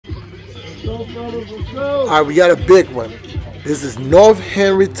All right, we got a big one. This is North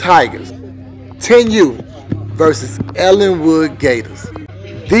Henry Tigers, 10U versus Ellenwood Gators.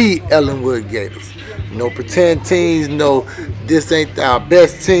 The Ellenwood Gators. No pretend teams, no this ain't our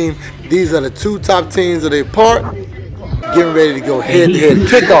best team. These are the two top teams of their part. Getting ready to go head to head.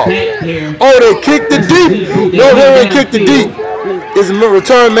 Kickoff. Oh, they kicked the deep. North Henry kicked the deep. Is the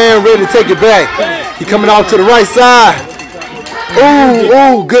return man ready to take it back? He coming off to the right side.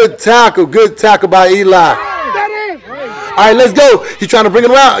 Ooh, good tackle by Eli. All right, let's go. He's trying to bring it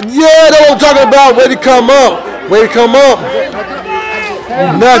around. Yeah, that's what I'm talking about. Way to come up.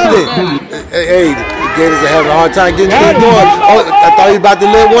 Nothing. Hey, the Gators are having a hard time getting things going. Oh, I thought he was about to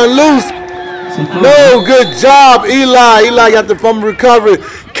let one loose. No, good job, Eli. Eli got the fumble recovery.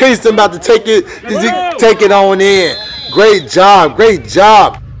 Kingston about to take it on in. Great job. Good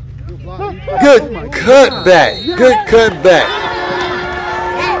cutback.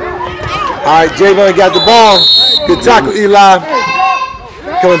 All right, Javon got the ball. Good tackle, Eli.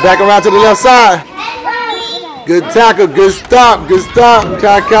 Coming back around to the left side. Good tackle, good stop.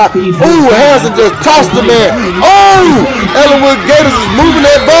 Kaka. Ooh, Harrison just tossed the man. Oh, Ellenwood Gators is moving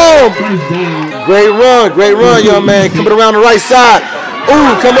that ball. Great run, young man. Coming around the right side.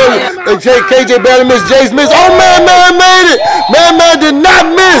 Ooh, come on. KJ barely missed. Jace missed. Oh, man made it. Man did not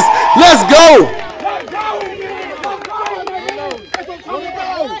miss. Let's go.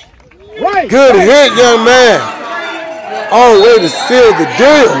 Good hit, young man. Oh, way to seal the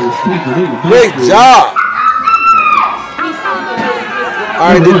deal. Great job. All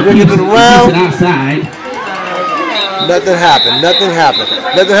right, they bring it around. Nothing happened. Nothing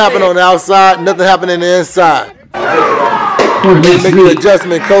happened on the outside. Nothing happened in the inside. Make the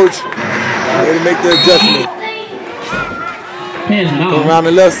adjustment, coach. Way to make the adjustment. Go around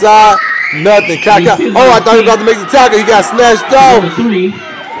the left side. Nothing. Kaka. Oh, I thought he was about to make the tackle. He got snatched off.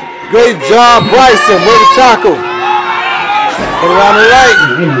 Great job, Bryson. Way to tackle. Go around the right.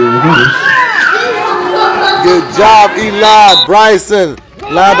 Good job, Eli. Bryson.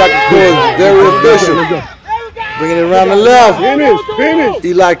 Linebacker core is very official. Bringing it around the left. Finish.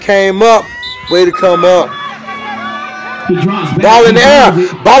 Eli came up. Way to come up. Ball in the air.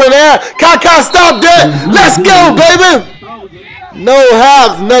 Kaka, stop that. Let's go, baby. No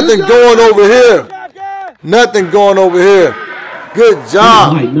halves. Nothing going over here. Good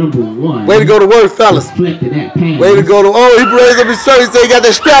job. Way to go to work, fellas. Way to go to. Oh, he raised up his shirt. He said he got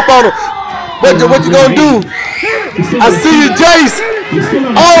that strap on him. What you gonna do? I see you, Jace.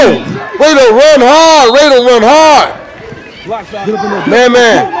 Oh, way to run hard.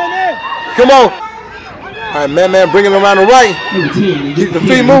 Man. Come on. All right, man, bringing him around the right. Keep the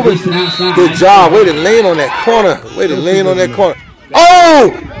feet moving. Good job. Way to lean on that corner.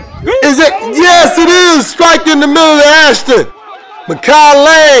 Oh, is it? Yes, it is. Strike in the middle of Ashton. Makai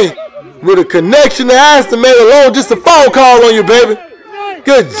Lane with a connection to Ashton made alone. Just a phone call on you, baby.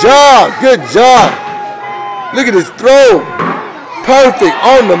 Good job. Look at his throw. Perfect,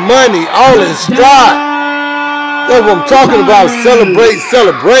 on the money, all in stride. That's what I'm talking about.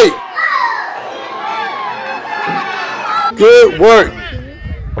 Celebrate. Good work.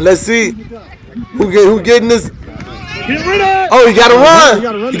 Let's see who getting this. Oh, he got to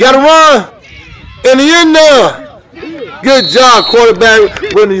run. And he in there. Good job,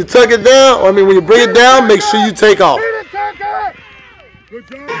 quarterback. When you tuck it down, when you bring it down, make sure you take off.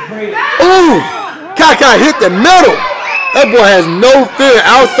 Ooh, Kaka hit the middle. That boy has no fear.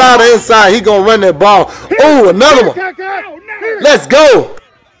 Outside or inside, he gonna run that ball. Oh, another one. Let's go.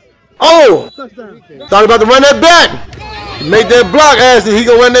 Oh, thought about to run that back. He made that block, Ashton. He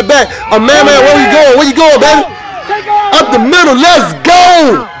gonna run that back. Oh, man, where you going, baby? Up the middle. Let's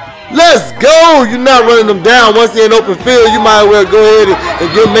go. You're not running them down. Once they're in open field, you might as well go ahead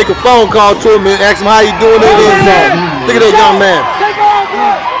and make a phone call to him and ask him how you doing in the inside. Look at that young man.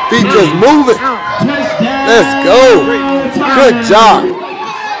 Feet just moving. Let's go. Good job.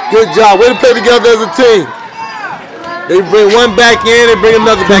 Way to play together as a team. They bring one back in, they bring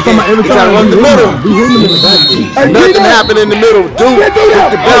another back in. They try to run the middle. Nothing happened in the middle. Dude,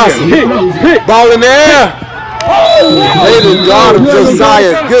 the bouncing. Ball in the air. Way to guard him,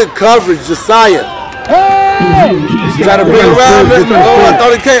 Josiah. Good coverage, Josiah. Try to bring around. Oh, I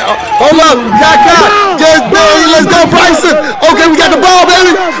thought he came. Hold up, Kaka. Just barely. Let's go, Bryson. Okay, we got the ball,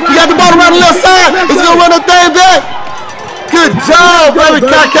 baby. We got the ball around the left side. He's gonna run the thing back. Good job, baby.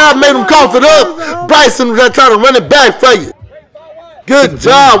 Kaka made him cough it up. Bryson was trying to run it back for you. Good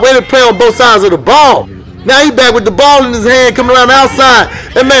job. Way to play on both sides of the ball. Now he back with the ball in his hand, coming around the outside.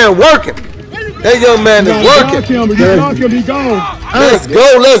 That man working. That young man is working.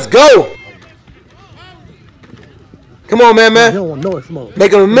 Let's go. Come on, man. He don't want no smoke.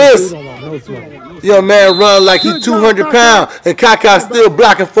 Make him miss. He don't want no smoke. Young man run like he's 200 pounds, and Kaka's still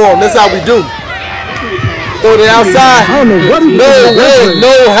blocking for him. That's how we do. Throw it outside. I don't know what he No way,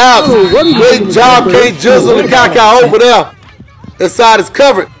 no house. Great job, K. Jizzle and Kaka over there. That side is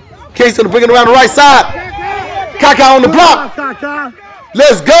covered. K's gonna bring it around the right side. Kaka on the block.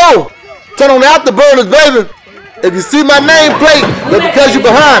 Let's go. Turn on the afterburners, baby. If you see my name plate, it's because you're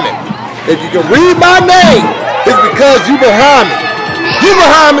behind me. If you can read my name, it's because you behind me. You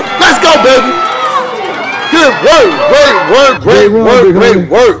behind me. Let's go, baby. Good work, great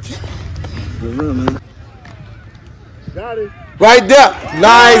work. Got it. Right there.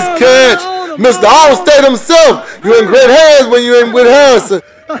 Nice catch. Mr. Allstate himself. You're in great hands when you're in with Harrison.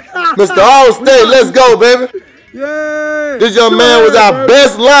 Mr. Allstate, let's go, baby. Yeah. This young man was our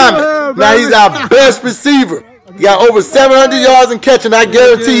best lineman. Now he's our best receiver. He got over 700 yards in catching. I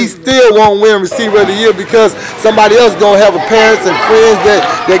guarantee he still won't win receiver of the year because somebody else going to have a parents and friends that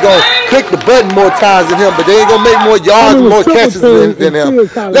they're going to click the button more times than him, but they ain't going to make more yards and more catches than him.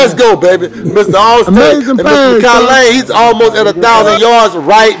 Let's go, baby. Mr. Allstate and Mr. McCallane, he's almost at 1,000 yards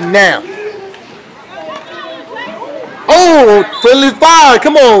right now. Oh, friendly fire.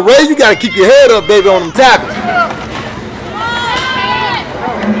 Come on, Ray. You got to keep your head up, baby, on them tackles.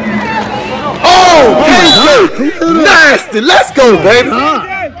 Oh, KJ. Nasty. Let's go, baby.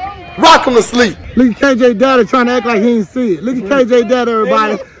 Rock him to sleep. Look at KJ Daddy trying to act like he ain't see it. Look at KJ Daddy,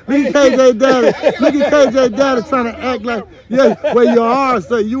 everybody. Look at KJ Daddy. Look at KJ Daddy trying to act like, yeah, where you are,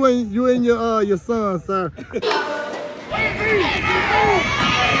 sir. You and your son, sir.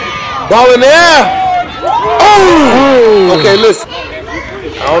 Ball in the air. Oh! Okay, listen. I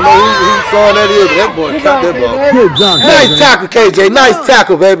don't know who saw that is, but that boy caught that ball. Good job, nice tackle, KJ. Nice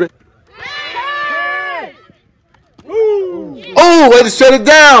tackle, baby. Oh, way to shut it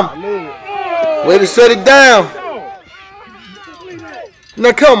down. Way to shut it down.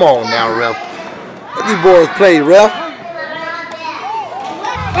 Now, come on now, ref. Let these boys play, ref.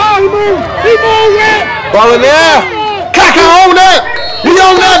 Oh, he moved, ref. Ball in the air. Kaka on that. He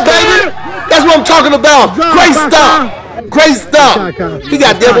on that, baby. That's what I'm talking about. Great stop. Great stop. He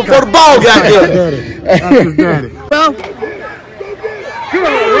got there before the ball got there. That's his daddy. Well,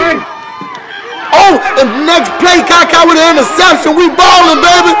 oh, and next play, Kaka with an interception. We balling,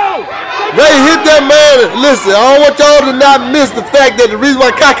 baby. Ray hit that man. Listen, I don't want y'all to not miss the fact that the reason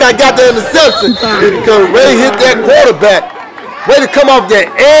why Kaka got the interception is because Ray hit that quarterback. Way to come off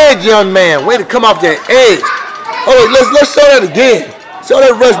that edge, young man. Way to come off that edge. Oh, let's show that again. Show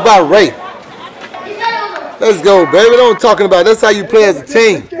that rush by Ray. Let's go, baby. That's what I'm talking about. That's how you play as a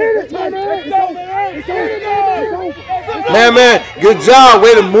team. Man, good job.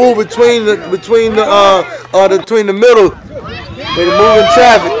 Way to move between the middle. Way to move in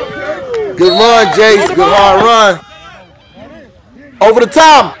traffic. Good run, Jace. Good hard run. Over the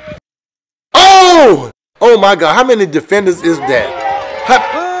top. Oh! Oh my God. How many defenders is that?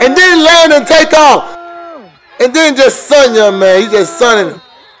 And then land and take off. And then just sun, young man. He just sunning him.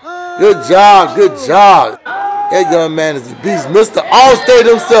 Good job. Good job. That young man is a beast. Mr. Allstate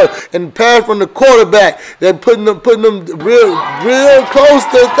himself, and pass from the quarterback. They're putting them real close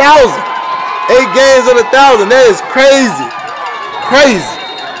to 1,000. 8 games on 1,000. That is crazy. Crazy.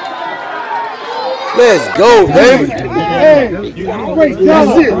 Let's go, baby.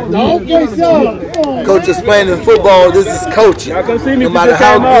 Coach explaining football, this is coaching. No matter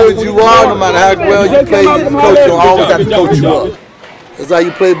how good you are, no matter how well you play, coach will always have to coach you up. That's how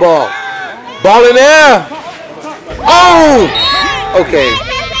you play ball. Ball in the air. Oh! Okay.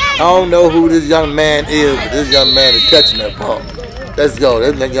 I don't know who this young man is, but this young man is catching that ball. Let's go.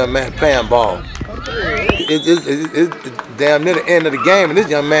 That young man playing ball. It's damn near the end of the game, and this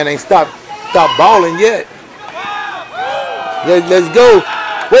young man ain't stopped balling yet. Let's go.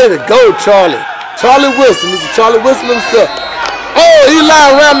 Way to go, Charlie. Charlie Wilson. This is Charlie Wilson himself. Oh,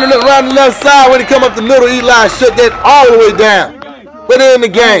 Eli around the left side. When he come up the middle, Eli shut that all the way down. But they're in the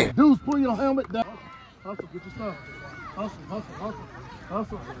game. Deuce, pull your helmet down. Hustle, get your stuff. Hustle, hustle, hustle.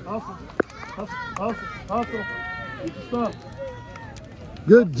 Hustle, hustle, hustle, hustle, hustle. Get your stuff.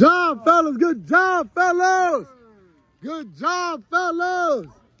 Good job, fellas. Good job, fellas. Good job, fellas.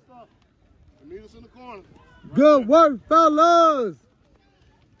 Meet us in the corner. Good work, fellas.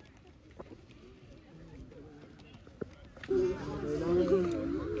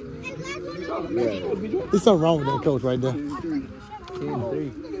 There's something wrong with that coach right there.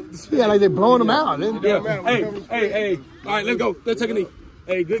 Yeah, like they're blowing them out. Yeah. Hey. All right, let's go. Let's take a knee.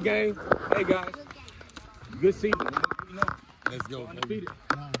 Hey, good game. Hey, guys. Good season. Let's go.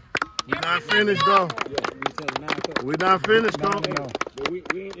 We're not finished, though. We're not finished, though. But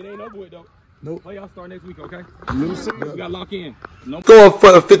it ain't over with, though. Nope. Playoffs start next week, okay? New season. We got to lock in. No. Going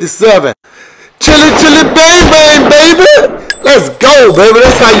for the 57. Chili, chili, bang, bang, baby. Let's go, baby.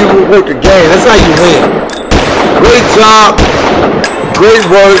 That's how you work the game. That's how you win. Great job. Great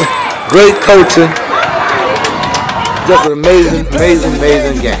work. Great coaching. Just an amazing, amazing,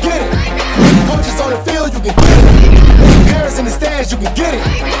 amazing game. Coaches on the field, you can get it. Parents in the stands, you can get it.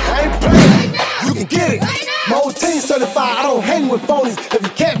 I ain't playing, you can get it. My whole team certified, I don't hang with phonies. If you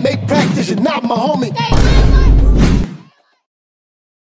can't make practice, you're not my homie.